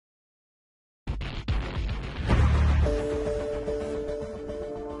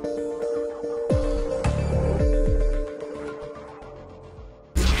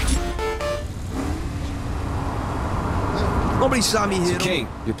Nobody saw me hit him. King,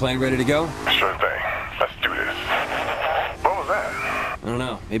 your plane ready to go? Sure thing. Let's do this. What was that? I don't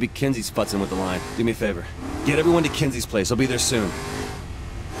know. Maybe Kinsey's futzing with the line. Do me a favor. Get everyone to Kinsey's place. I'll be there soon.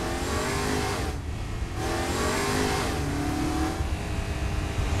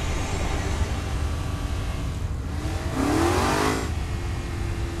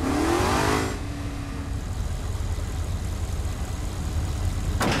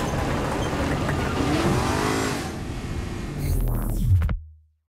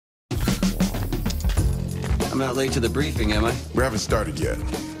 I'm not late to the briefing, am I? We haven't started yet.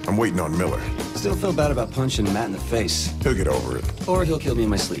 I'm waiting on Miller. Still feel bad about punching Matt in the face. He'll get over it. Or he'll kill me in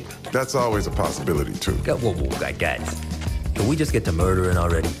my sleep. That's always a possibility, too. Whoa, guys. Can we just get to murdering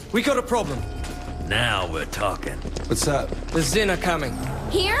already? We got a problem. Now we're talking. What's up? The Zin are coming.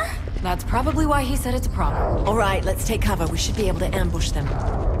 Here? That's probably why he said it's a problem. All right, let's take cover. We should be able to ambush them.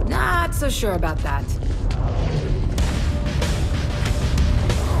 Not so sure about that.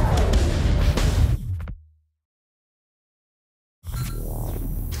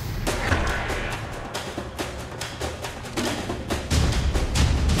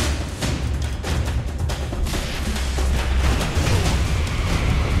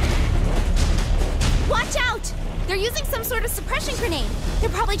 They're using some sort of suppression grenade. They're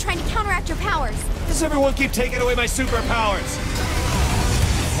probably trying to counteract your powers. Does everyone keep taking away my superpowers?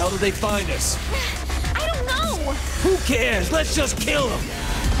 How did they find us? I don't know. Who cares? Let's just kill them.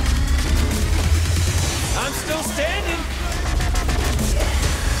 I'm still standing.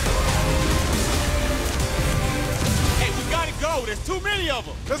 Hey, we gotta go. There's too many of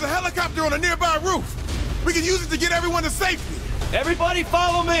them. There's a helicopter on a nearby roof. We can use it to get everyone to safety. Everybody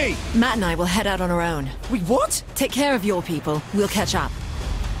follow me! Matt and I will head out on our own. Wait, what? Take care of your people. We'll catch up.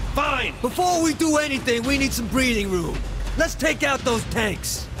 Fine! Before we do anything, we need some breathing room. Let's take out those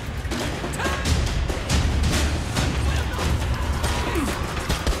tanks.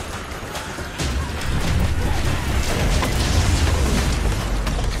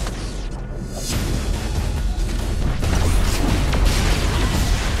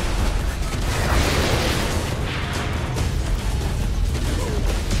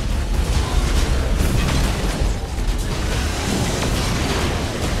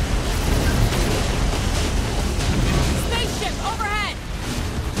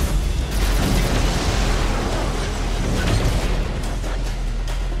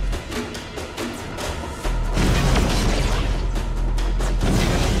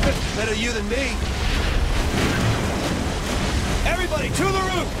 Better you than me. Everybody, to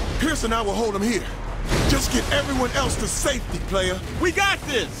the roof! Pierce and I will hold them here. Just get everyone else to safety, player. We got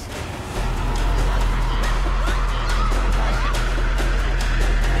this!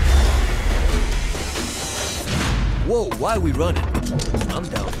 Whoa, why are we running? I'm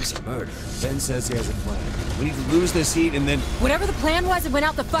down for some murder. Ben says he has a plan. We need to lose this heat and then... Whatever the plan was, it went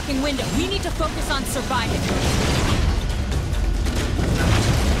out the fucking window. We need to focus on surviving.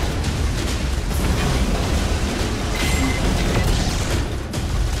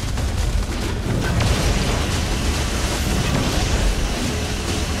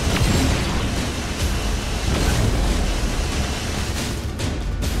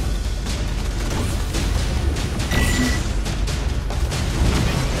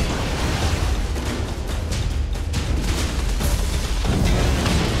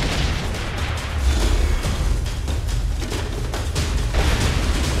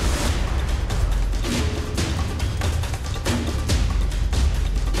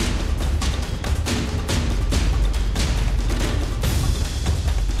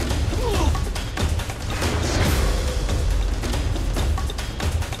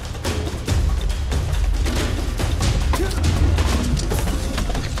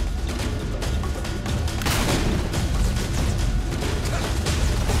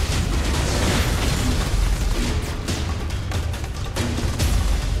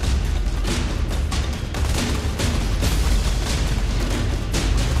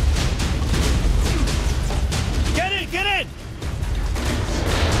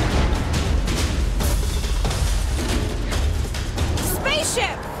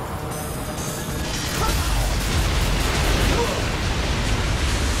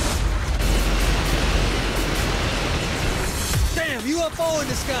 UFO in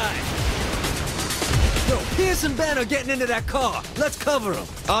the sky! Yo, Pierce and Ben are getting into that car. Let's cover them.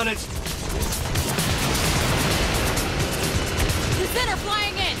 On it. The Zin are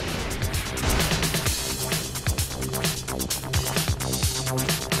flying in!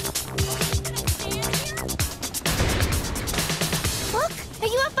 Look! A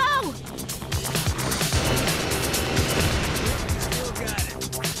UFO!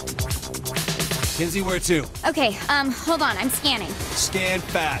 Kinsey, where to? Okay, hold on, I'm scanning. Scan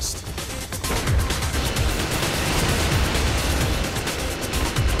fast.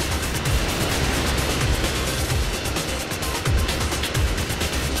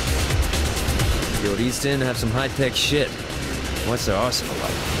 Yo, these Zin have some high-tech shit. What's their arsenal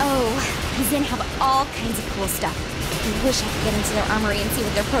like? Oh, the Zin have all kinds of cool stuff. I wish I could get into their armory and see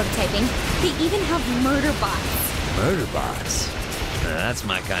what they're prototyping. They even have murder bots. Murder bots? Now, that's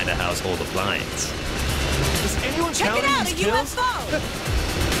my kind of household appliance. Is anyone Check it counting out, a these kills? UFO!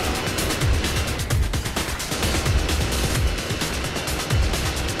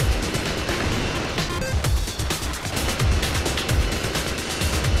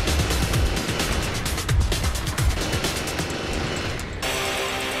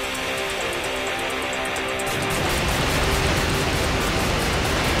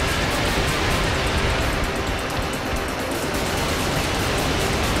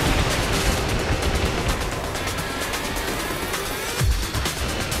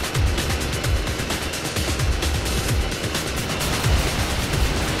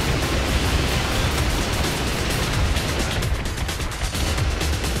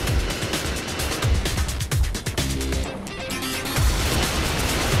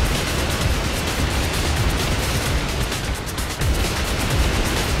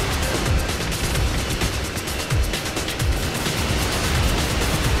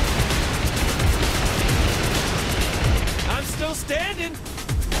 Standing.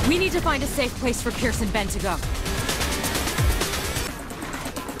 We need to find a safe place for Pierce and Ben to go.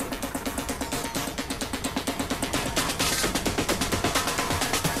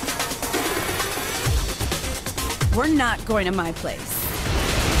 We're not going to my place.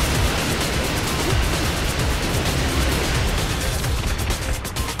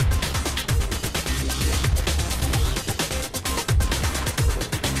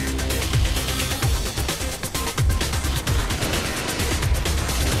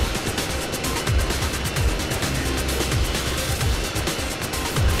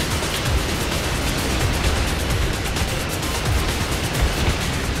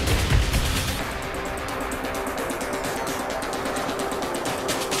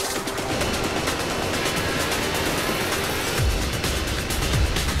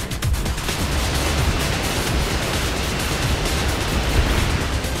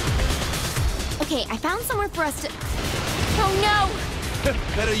 Okay, I found somewhere for us to... Oh no!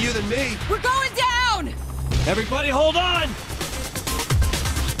 Better you than me. We're going down! Everybody hold on!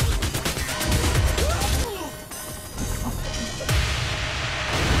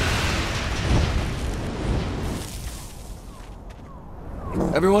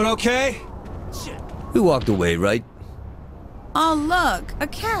 Everyone okay? We walked away, right? Oh, look, a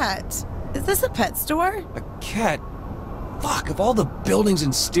cat. Is this a pet store? A cat? Fuck, of all the buildings in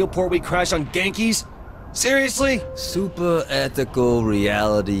Steelport we crashed on Genki's? Seriously? Super ethical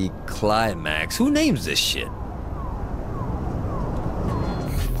reality climax. Who names this shit?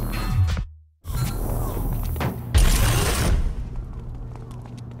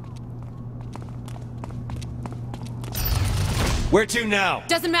 Where to now?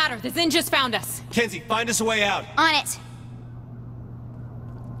 Doesn't matter, the Zin just found us. Kenzie, find us a way out. On it!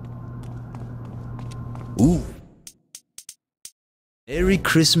 Ooh. Merry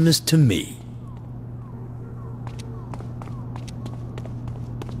Christmas to me.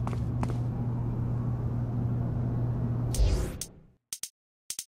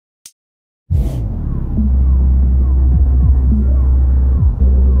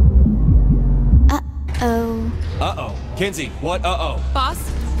 Uh-oh. Uh-oh. Kenzie, what uh-oh?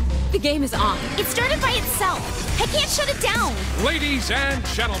 Boss, the game is on. It started by itself. I can't shut it down. Ladies and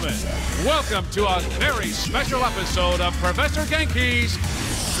gentlemen, welcome to a very special episode of Professor Genki's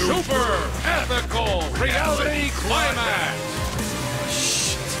Super Ethical Reality Climax.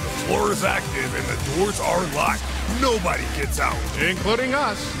 Shit. The floor is active and the doors are locked. Nobody gets out. Including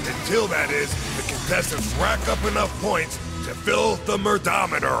us. Until that is, the contestants rack up enough points to fill the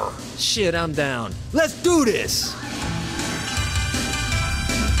murdometer. Shit, I'm down. Let's do this!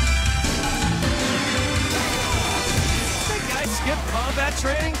 Think I skipped combat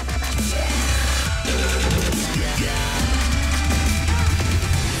training?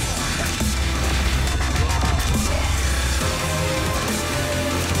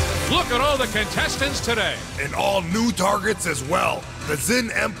 Look at all the contestants today. And all new targets as well. The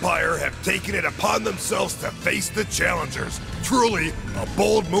Zin Empire have taken it upon themselves to face the challengers. Truly, a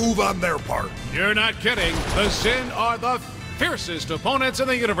bold move on their part. You're not kidding. The Zin are the fiercest opponents in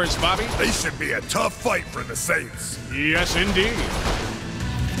the universe, Bobby. They should be a tough fight for the Saints. Yes, indeed.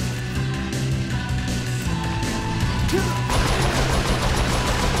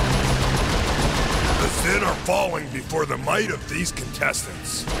 Zin are falling before the might of these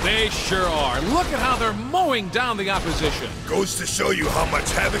contestants. They sure are. Look at how they're mowing down the opposition. Goes to show you how much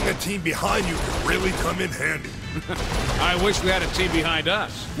having a team behind you can really come in handy. I wish we had a team behind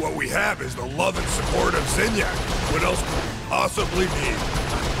us. What we have is the love and support of Zinyak. What else could we possibly need?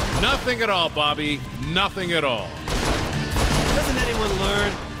 Nothing at all, Bobby. Nothing at all. Doesn't anyone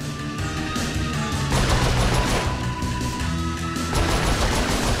learn?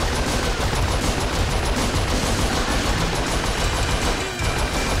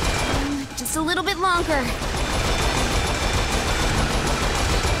 Just a little bit longer.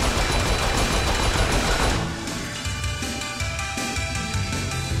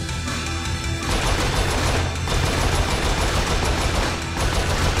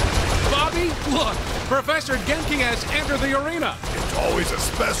 Bobby, look! Professor Genki has entered the arena. It's always a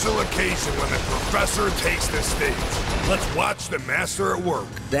special occasion when the professor takes the stage. Let's watch the master at work.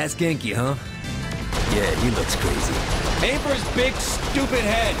 That's Genki, huh? Yeah, he looks crazy. Aim for his big, stupid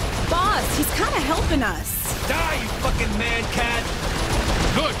head. Boss, he's kind of helping us. Die, you fucking man cat!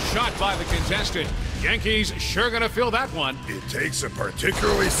 Good shot by the contestant. Genki's sure gonna feel that one. It takes a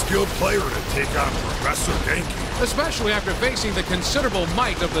particularly skilled player to take on Professor Genki, Especially after facing the considerable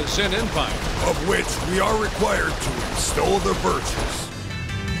might of the Zin Empire. of which we are required to extol the virtues.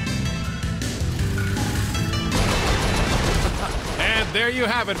 And there you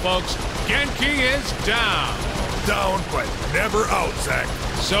have it, folks. Genki is down. Down, but never out, Zach.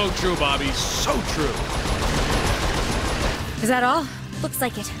 So true, Bobby. So true. Is that all? Looks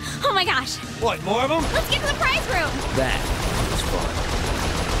like it. Oh my gosh! What, more of them? Let's get to the prize room! That was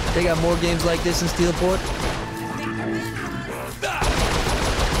fun. They got more games like this in Steelport? Just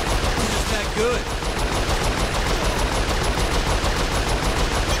that good.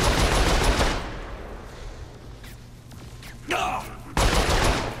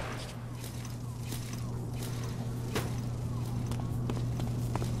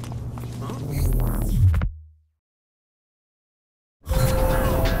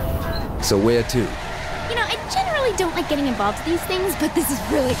 So where to? You know, I generally don't like getting involved with these things, but this is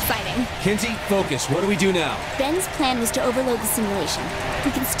really exciting. Kinsey, focus. What do we do now? Ben's plan was to overload the simulation.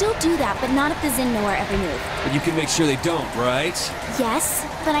 We can still do that, but not if the Zin know our every move. But you can make sure they don't, right? Yes,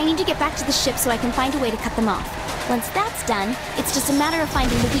 but I need to get back to the ship so I can find a way to cut them off. Once that's done, it's just a matter of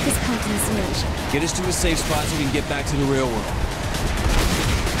finding the weakest point in the simulation. Get us to a safe spot so we can get back to the real world.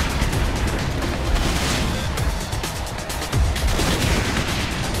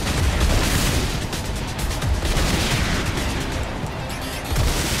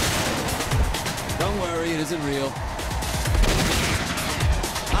 Don't worry, it isn't real.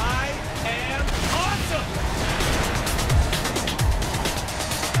 I am awesome!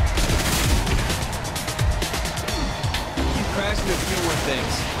 You crashed into a few more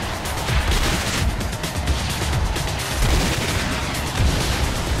things.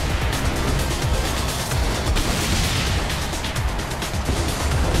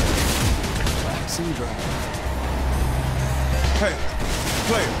 Relaxing drive. Hey,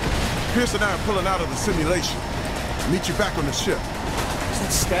 player. Pierce and I are pulling out of the simulation. Meet you back on the ship. Where's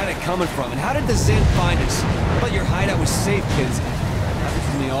that static coming from? And how did the Zin find us? I thought your hideout was safe, kids. It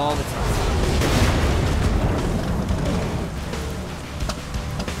happens to me all the time.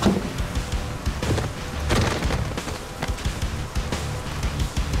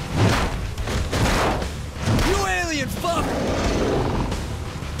 You alien fuck!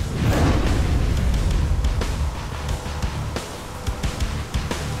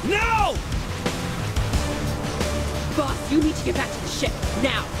 No! Boss, you need to get back to the ship,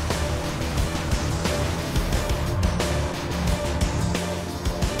 now!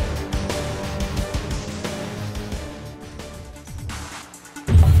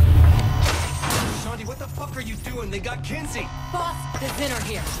 Shanti, what the fuck are you doing? They got Kinsey! Boss, the Zin are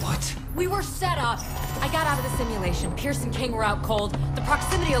here. What? We were set up. I got out of the simulation. Pierce and King were out cold. The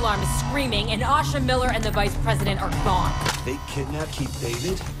proximity alarm is screaming, and Asha Miller and the Vice President are gone. They kidnapped Keith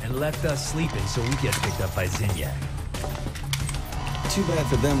David and left us sleeping so we get picked up by Zinyak. Too bad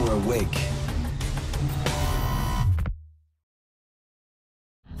for them we're awake.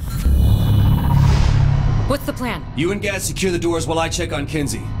 What's the plan? You and Gaz secure the doors while I check on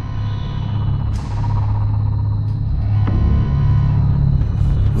Kinsey.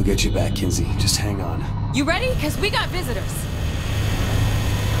 We'll get you back, Kinsey. Just hang on. You ready? Because we got visitors.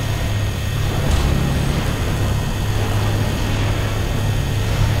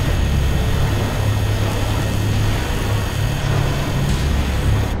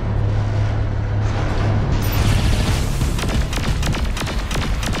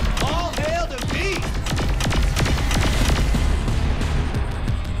 All hail the beast!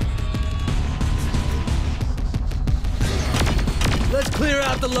 Clear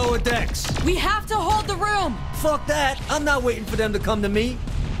out the lower decks. We have to hold the room. Fuck that. I'm not waiting for them to come to me.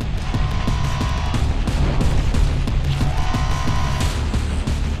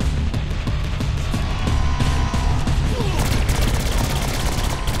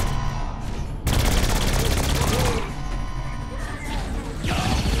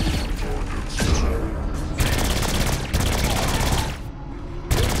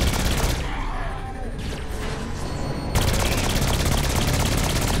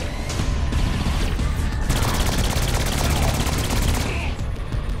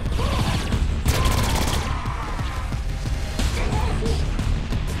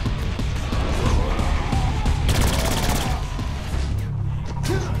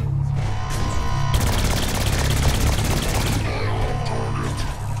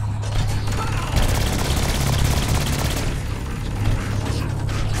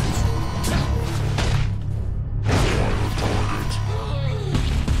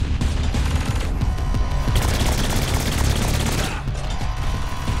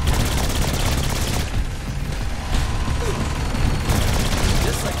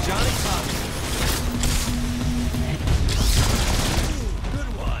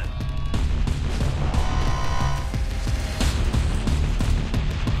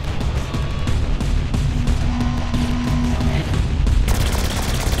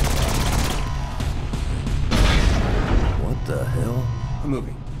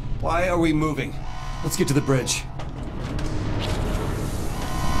 Moving. Why are we moving? Let's get to the bridge.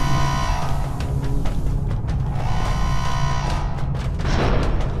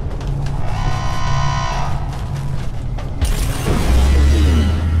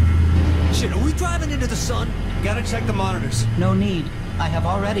 Shit, are we driving into the sun? Gotta check the monitors. No need. I have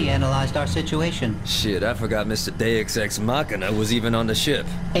already analyzed our situation. Shit, I forgot Mr. Deus Ex Machina was even on the ship.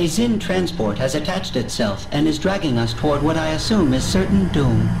 A Zin transport has attached itself and is dragging us toward what I assume is certain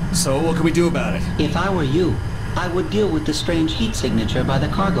doom. So what can we do about it? If I were you, I would deal with the strange heat signature by the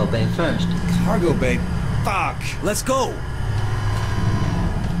cargo bay first. Cargo bay? Fuck! Let's go!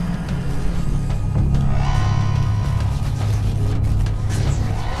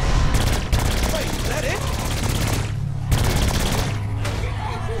 Wait, is that it?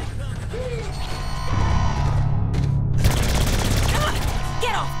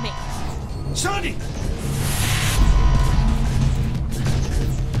 Get off me! Shandi!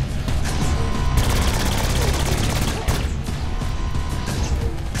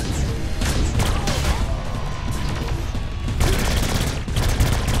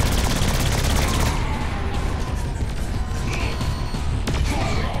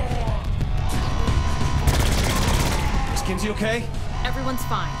 Is Kinsey okay? Everyone's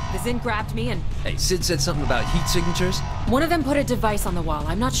fine. The Zin grabbed me and... Hey, Sid said something about heat signatures? one of them put a device on the wall.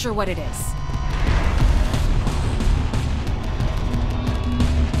 I'm not sure what it is.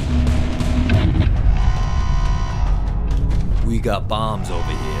 We got bombs over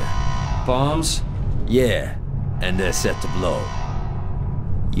here. Bombs? Yeah, and they're set to blow.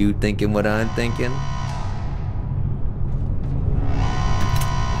 You thinking what I'm thinking?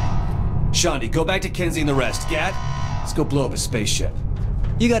 Shandi, go back to Kinsey and the rest. Gat, let's go blow up a spaceship.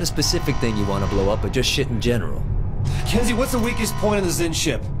 You got a specific thing you want to blow up, or just shit in general? Kinsey, what's the weakest point in the Zin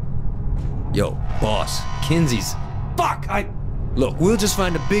ship? Yo, boss, Kinsey's... Fuck, Look, we'll just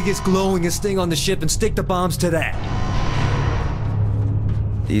find the biggest, glowingest thing on the ship and stick the bombs to that.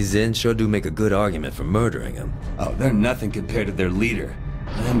 These Zen sure do make a good argument for murdering him. Oh, they're nothing compared to their leader.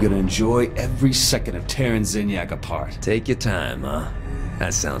 And I'm gonna enjoy every second of tearing Zinyak apart. Take your time, huh?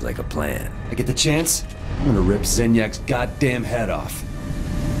 That sounds like a plan. I get the chance, I'm gonna rip Zinyak's goddamn head off.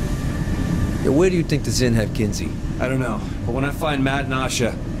 Yo, where do you think the Zen have Kinsey? I don't know, but when I find Matt and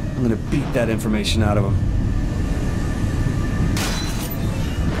Asha, I'm gonna beat that information out of them.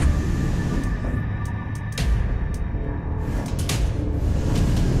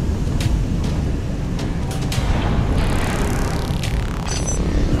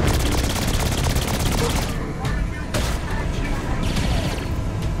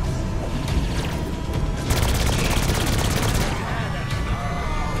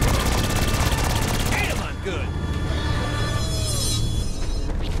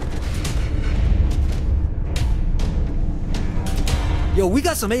 Yo, we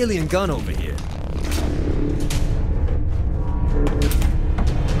got some alien gun over here.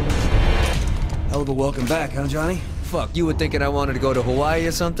 Hell of a welcome back, huh, Johnny? Fuck, you were thinking I wanted to go to Hawaii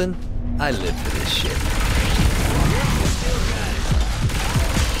or something? I live for this shit.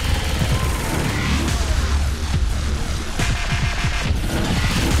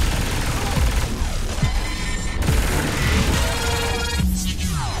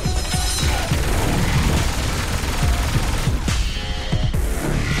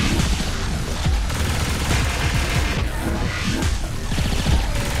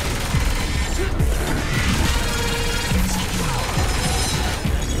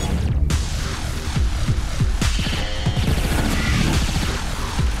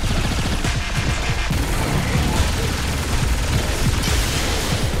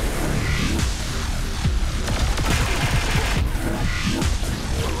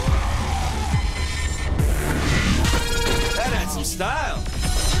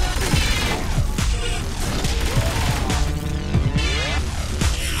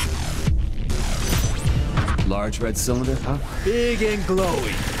 Large red cylinder, huh? Big and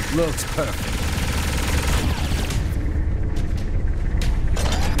glowy. Looks perfect.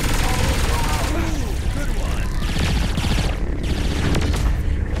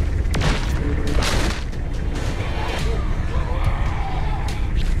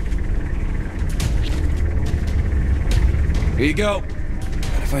 Here you go.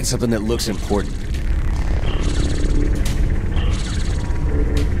 Gotta find something that looks important.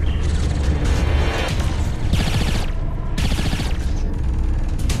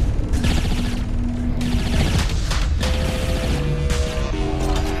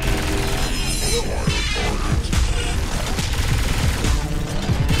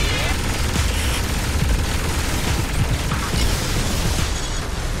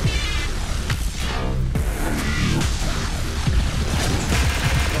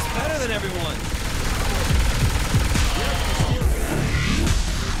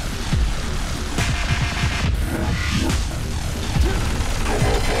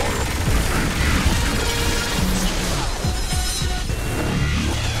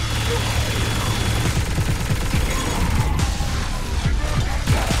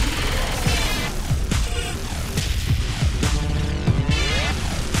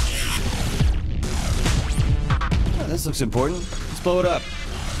 This looks important. Let's blow it up.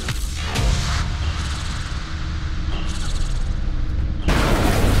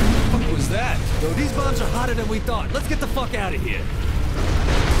 What was that? Yo, these bombs are hotter than we thought. Let's get the fuck out of here.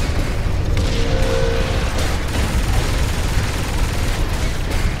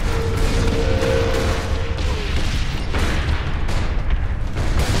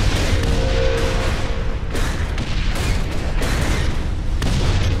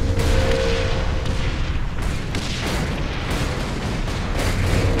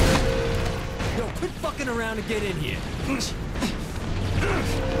 Around to get in here.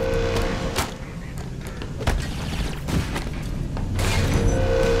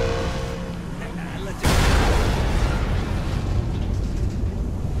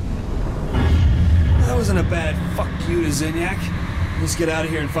 That wasn't a bad fuck you to Zinyak. Let's get out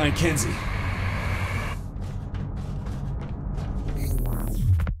of here and find Kenzie.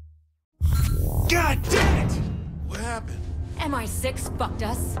 God damn it! What happened? MI6 fucked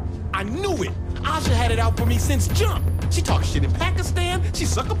us. I knew it! Asha had it out for me since jump. She talked shit in Pakistan, she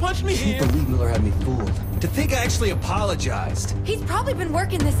sucker punched me here. I can't believe Miller had me fooled. To think I actually apologized. He's probably been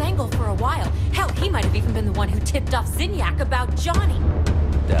working this angle for a while. Hell, he might have even been the one who tipped off Zinyak about Johnny.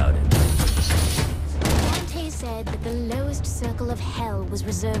 Doubt it. Dante said that the lowest circle of hell was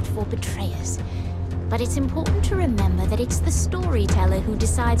reserved for betrayers. But it's important to remember that it's the storyteller who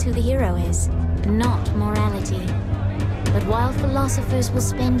decides who the hero is, not morality. But while philosophers will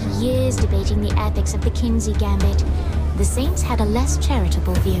spend years debating the ethics of the Kinsey Gambit, the Saints had a less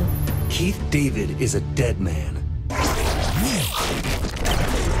charitable view. Keith David is a dead man.